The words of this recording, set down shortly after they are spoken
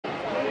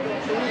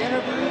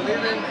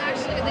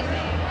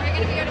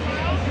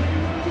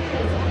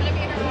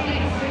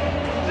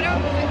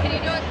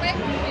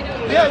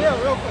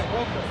Yeah, real quick.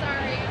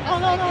 Sorry. No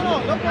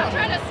problem. I'm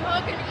trying to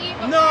smoke and eat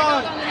before No.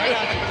 it goes on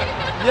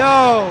the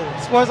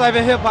Yo, Sports Life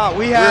and Hip Hop.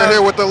 We're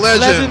here with the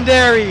legend.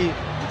 legendary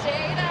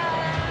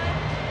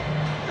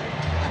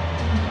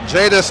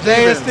Jada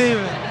Stevens. Jada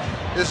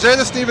Stevens. Is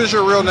Jada Stevens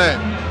your real name?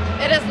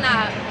 It is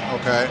not.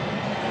 Okay.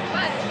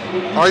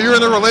 But Are you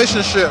in a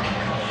relationship?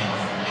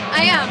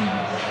 I am.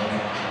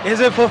 Is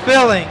it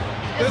fulfilling?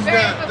 It's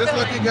very This fulfilling.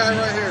 lucky guy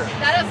right here.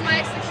 That is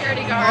my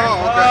security guard.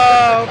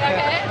 Oh, okay.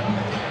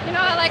 Okay. You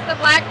know I like the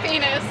black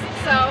penis,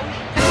 so.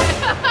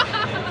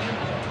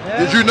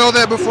 Did you know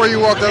that before you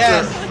walked up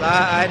Yes, there?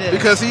 I did.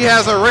 Because he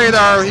has a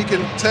radar, he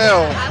can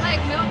tell. I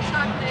like milk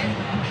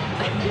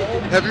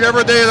chocolate. Have you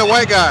ever dated a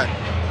white guy?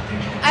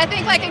 I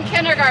think like in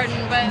kindergarten,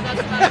 but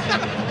that's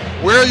not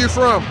Where are you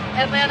from?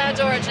 Atlanta,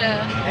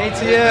 Georgia. That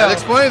ATL.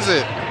 explains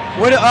it.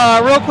 What?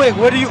 Real quick.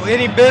 What do you?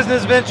 Any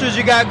business ventures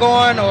you got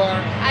going, or?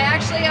 I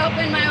actually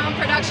opened my own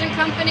production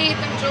company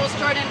through Jules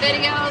Jordan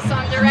Videos, so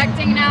I'm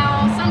directing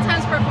now,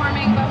 sometimes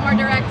performing, but more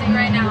directing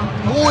right now.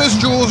 Who is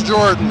Jules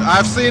Jordan?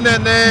 I've seen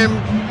that name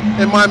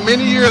in my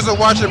many years of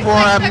watching porn.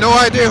 I have no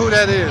idea who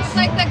that is. He's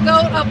like the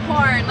goat of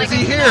porn. Like Is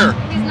he if you here?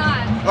 know- He's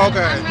not.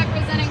 Okay. I'm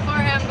representing for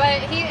him,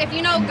 but if you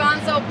know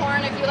Gonzo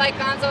porn, if you like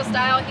Gonzo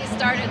style, he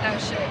started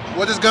that shit.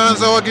 What is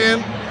Gonzo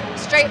again?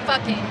 Straight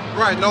fucking.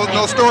 Right, no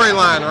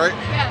storyline, right?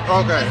 Yeah.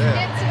 Okay, Just yeah.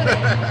 get to it.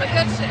 The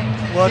good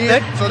shit. Well,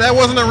 So that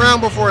wasn't around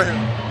before him?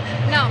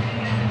 No.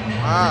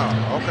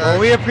 Wow, okay. well,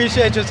 we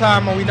appreciate your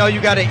time, and we know you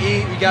got to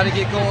eat. We got to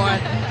get going.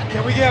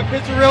 Can we get a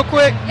picture real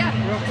quick? Yeah.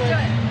 Real Let's quick. do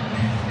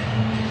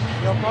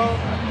it. Your phone?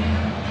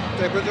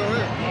 Take a picture over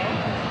here.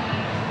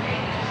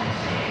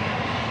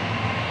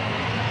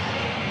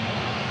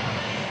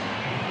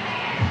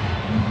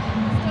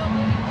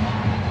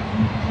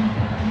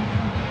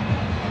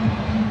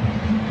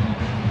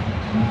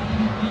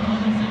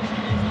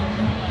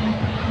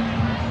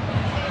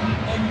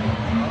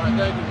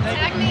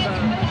 Tag me if you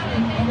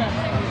put it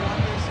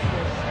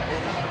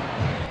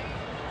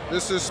on.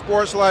 This is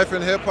Sports Life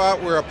and Hip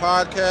Hop. We're a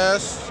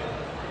podcast.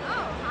 Oh,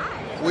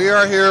 hi. We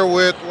are here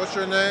with, what's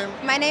your name?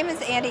 My name is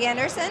Andy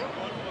Anderson.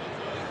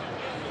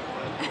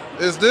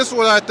 Is this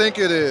what I think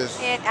it is?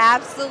 It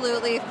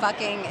absolutely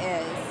fucking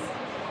is.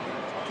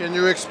 Can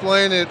you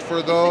explain it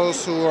for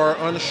those who are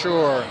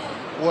unsure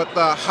what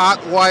the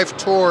Hot Wife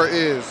Tour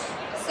is?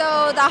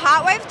 So the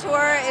Hot Wife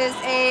Tour is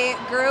a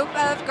group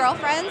of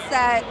girlfriends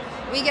that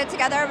we get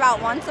together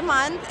about once a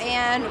month,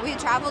 and we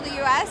travel the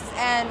U.S.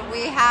 and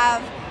we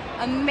have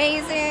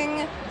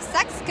amazing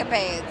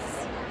sexcapades.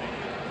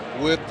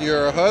 With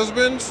your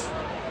husbands?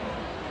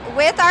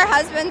 With our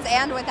husbands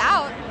and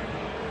without.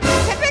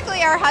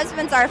 Typically our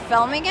husbands are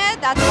filming it.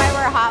 That's why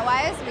we're hot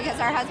wives, because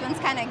our husbands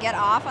kind of get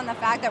off on the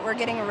fact that we're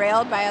getting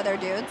railed by other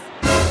dudes.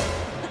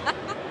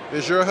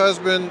 Is your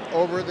husband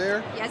over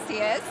there? Yes, he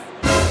is.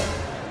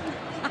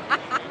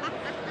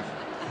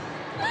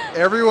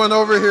 Everyone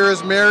over here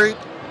is married?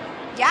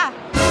 Yeah,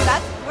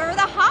 we're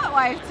the Hot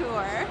Wife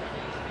Tour.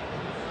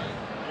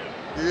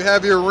 Do you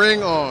have your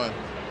ring on?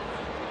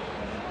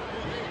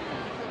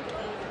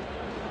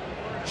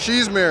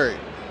 She's married.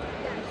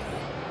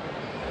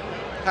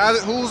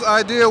 Whose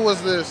idea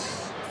was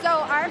this? So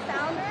our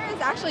founder is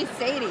actually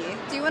Sadie.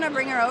 Do you want to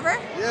bring her over?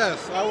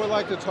 Yes, I would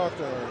like to talk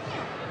to her.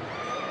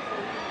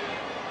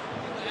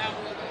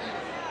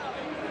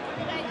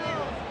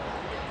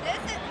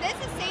 This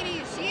is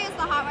Sadie. She is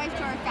the Hot Wife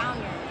Tour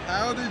founder.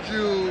 How did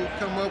you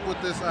come up with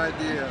this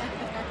idea?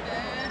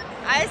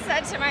 I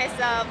said to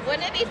myself,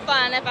 wouldn't it be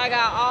fun if I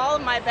got all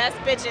of my best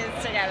bitches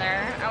together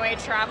and we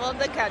traveled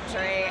the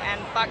country and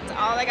fucked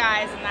all the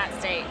guys in that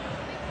state?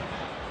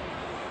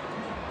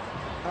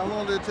 How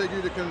long did it take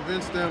you to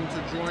convince them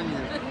to join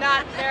you?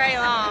 Not very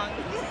long.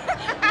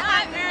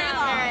 Not very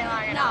long. Very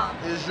long at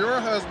all. Is your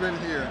husband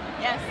here?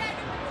 Yes.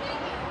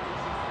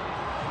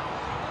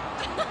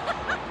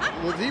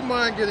 Would he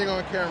mind getting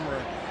on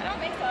camera? I don't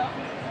think so.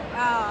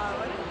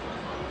 Oh.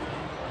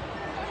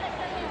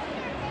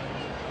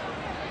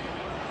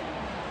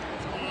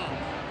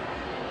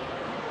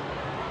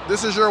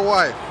 This is your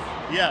wife.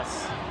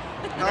 Yes.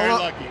 How Very lo-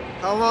 lucky.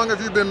 How long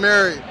have you been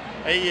married?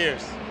 8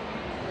 years.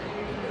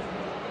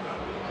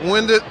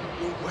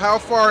 How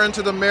far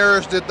into the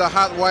marriage did the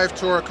Hot Wife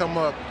Tour come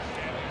up?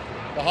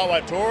 The Hot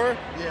Wife Tour?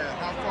 Yeah,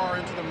 how far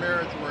into the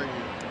marriage were you?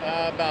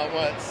 About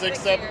what,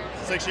 6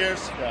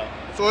 years?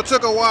 Yeah. So it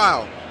took a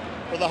while.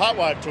 For the Hot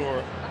Wife Tour.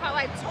 The Hot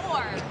Wife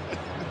Tour.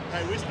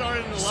 Hey, we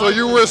started in the So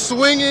you were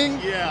swinging?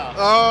 Yeah.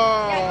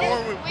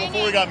 Oh.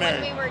 Before we got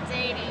married. When we were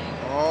dating.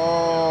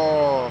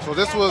 Oh, so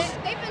this was...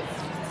 They've been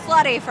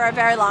slutty for a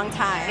very long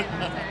time.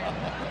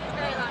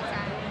 Very long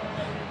time.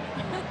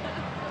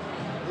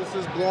 This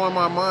is blowing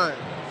my mind.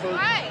 So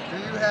Why? do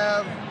you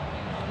have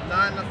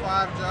 9 to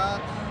 5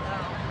 jobs?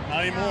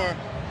 Not anymore.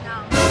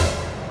 No.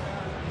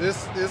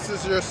 This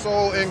is your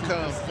sole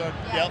income.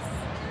 Yep.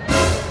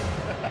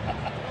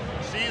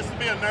 She used to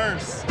be a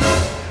nurse.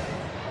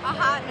 A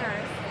hot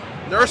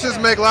nurse. Nurses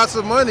make lots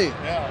of money.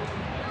 Yeah.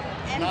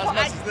 And, Not as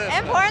much as this,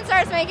 and but- porn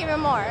stars make even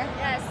more.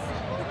 Yes.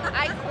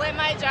 I quit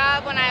my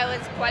job when I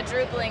was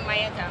quadrupling my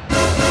income.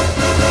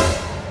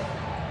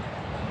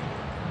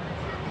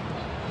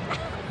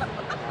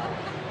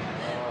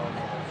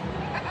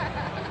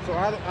 So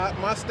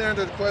my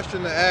standard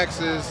question to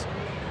ask is,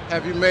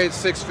 have you made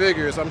 6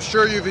 figures? I'm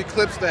sure you've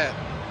eclipsed that.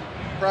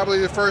 Probably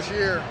the first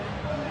year.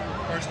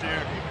 First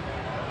year.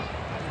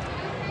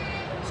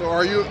 So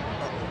are you?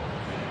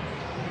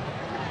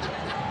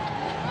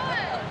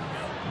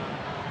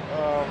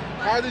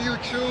 How do you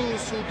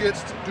choose who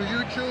gets? Do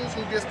you choose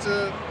who gets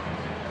to?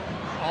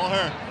 All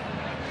her.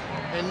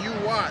 And you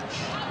watch.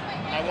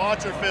 I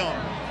watch or film.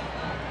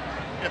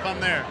 If I'm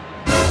there.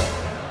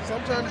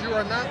 Sometimes you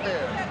are not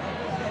there.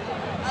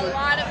 A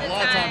lot of the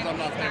times I'm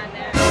not he's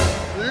there.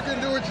 So you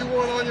can do what you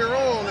want on your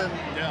own, and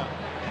Yeah.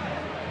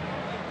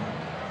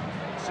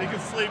 She can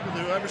sleep with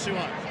whoever she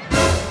wants.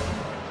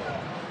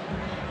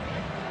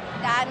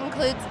 That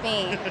includes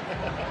me.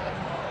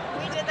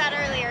 We did that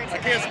earlier today. I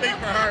can't speak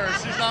for her.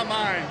 She's not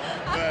mine.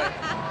 But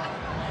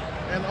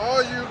and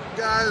all you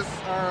guys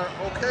are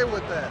okay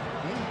with that.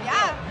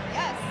 Yeah,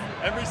 yes,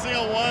 every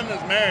single one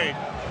is married.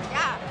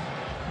 yeah.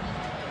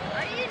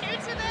 Are you new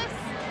to this?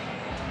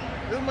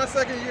 This is my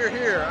second year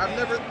here. I've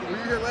never. Were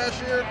you here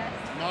last year?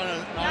 Not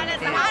Not as a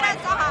food. hot Not as a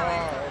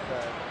hot Oh,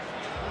 okay.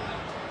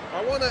 I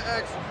want to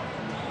ask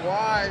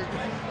why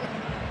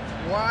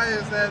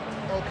is that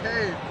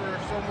okay for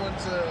someone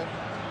to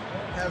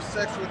have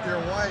sex with their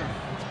wife?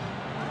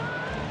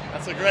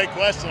 That's a great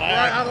question.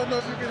 I don't know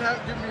if you can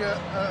give me an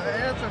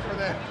answer for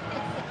that.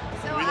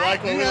 So We I,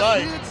 like what You we have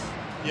like. kids?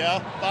 Yeah,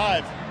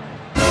 5.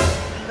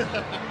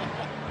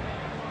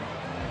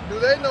 Do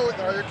they know?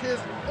 Are your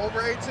kids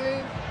over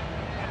 18?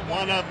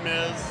 One of them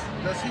is.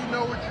 Does he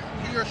know what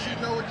he or she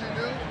know what you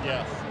do?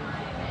 Yes.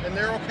 And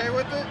they're okay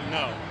with it?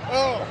 No.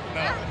 Oh,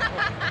 No.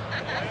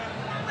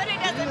 but it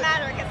doesn't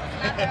matter because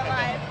it's not their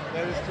life.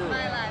 that is true.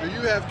 my life. Do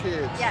you have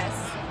kids? Yes.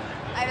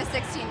 I have a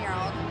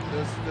 16-year-old.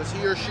 Does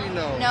he or she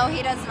know? No,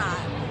 he does not.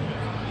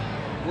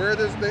 Where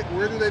do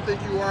they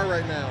think you are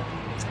right now?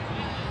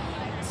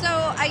 So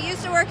I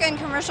used to work in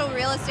commercial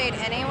real estate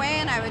anyway,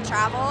 and I would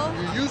travel.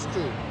 You used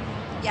to.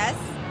 Yes,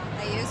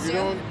 I used You to.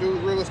 don't do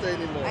real estate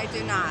anymore. I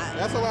do not.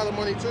 That's a lot of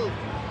money too.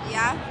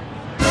 Yeah.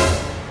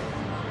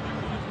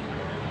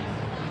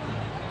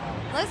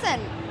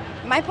 Listen,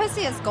 my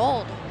pussy is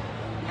gold.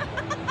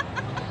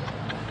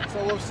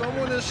 So if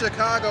someone in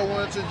Chicago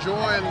wanted to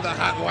join the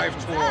Hot Wife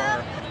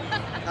Tour,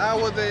 how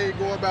would they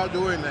go about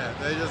doing that?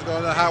 They just go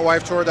to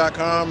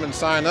hotwifetour.com and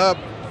sign up.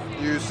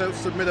 You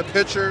submit a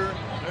picture.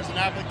 There's an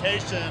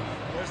application.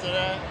 Where's it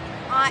at?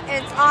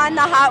 It's on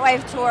the Hot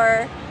Wife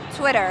Tour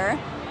Twitter.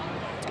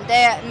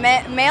 The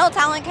male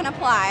talent can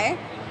apply.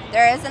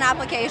 There is an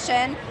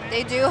application.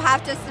 They do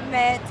have to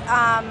submit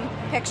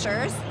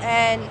pictures,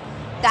 and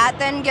that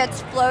then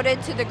gets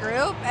floated to the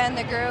group, and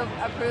the group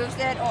approves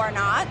it or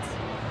not.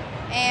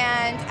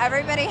 And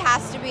everybody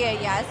has to be a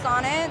yes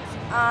on it.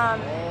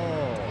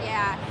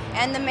 Yeah,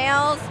 and the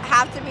males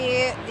have to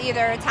be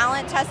either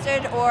talent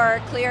tested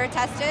or clear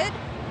tested.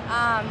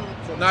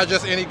 So not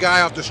just any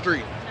guy off the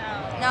street.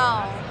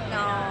 No.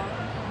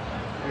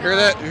 You hear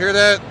that? You hear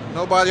that?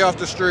 Nobody off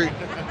the street.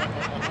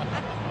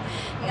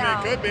 I mean,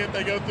 it could be if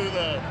they go through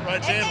the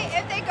right channels.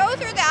 If they go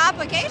through the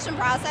application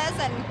process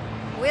and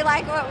we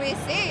like what we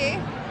see,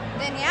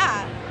 then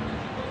yeah,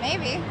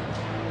 maybe.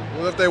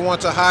 What if they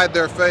want to hide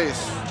their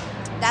face?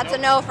 That's a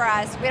no for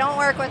us. We don't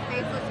work with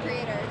faceless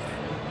creators.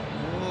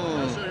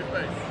 Show your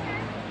face.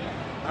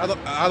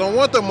 I don't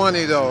want the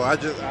money though. I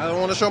don't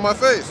want to show my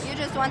face. You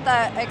just want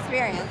the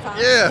experience, huh?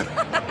 Yeah.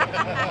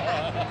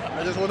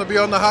 I just want to be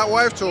on the Hot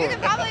Wife Tour. You could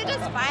probably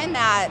just find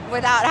that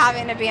without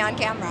having to be on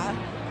camera.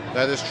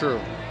 That is true.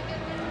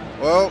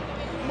 Well,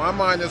 my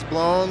mind is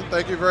blown.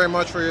 Thank you very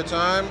much for your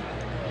time.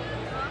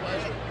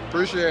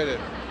 Appreciate it.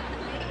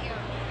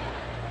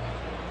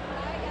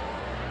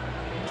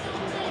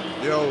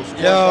 Yo,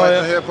 Sports Fight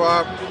and Hip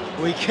Hop.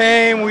 We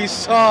came, we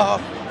saw,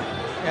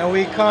 and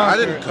we conquered. I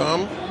didn't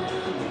come.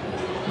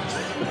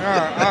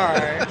 All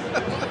right.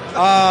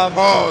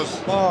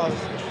 Pause.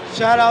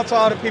 Shout out to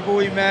all the people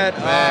we met.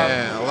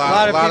 Man, a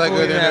lot of people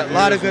good we met. interviews. A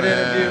lot of good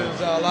man.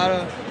 interviews. A lot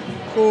of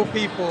cool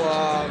people.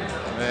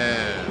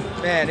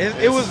 Man,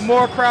 it was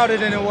more crowded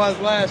than it was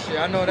last year.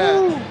 I know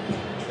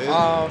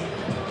that.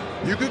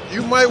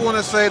 You might want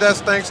to say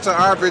that's thanks to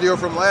our video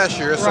from last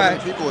year. There's so Right.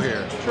 many people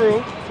here.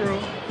 True.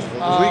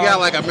 We got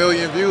like 1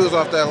 million views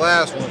off that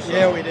last one. So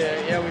Yeah, we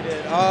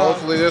did.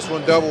 hopefully this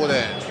one double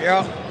that.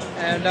 Yeah,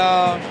 and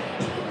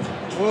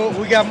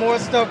we got more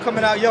stuff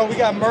coming out. Yo, we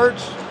got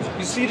merch.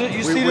 You see the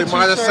We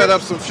might have set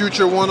up some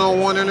future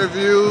one-on-one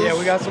interviews. Yeah,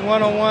 we got some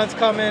one-on-ones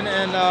coming,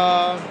 and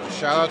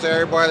shout out to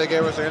everybody that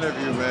gave us an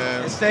interview,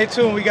 man. stay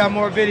tuned. We got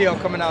more video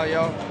coming out,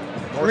 yo.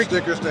 More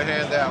stickers to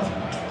hand out.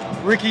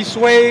 Ricky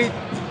Suede.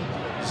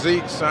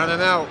 Zeke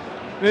signing out.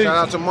 Peace. Shout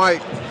out to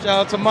Mike. Shout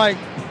out to Mike.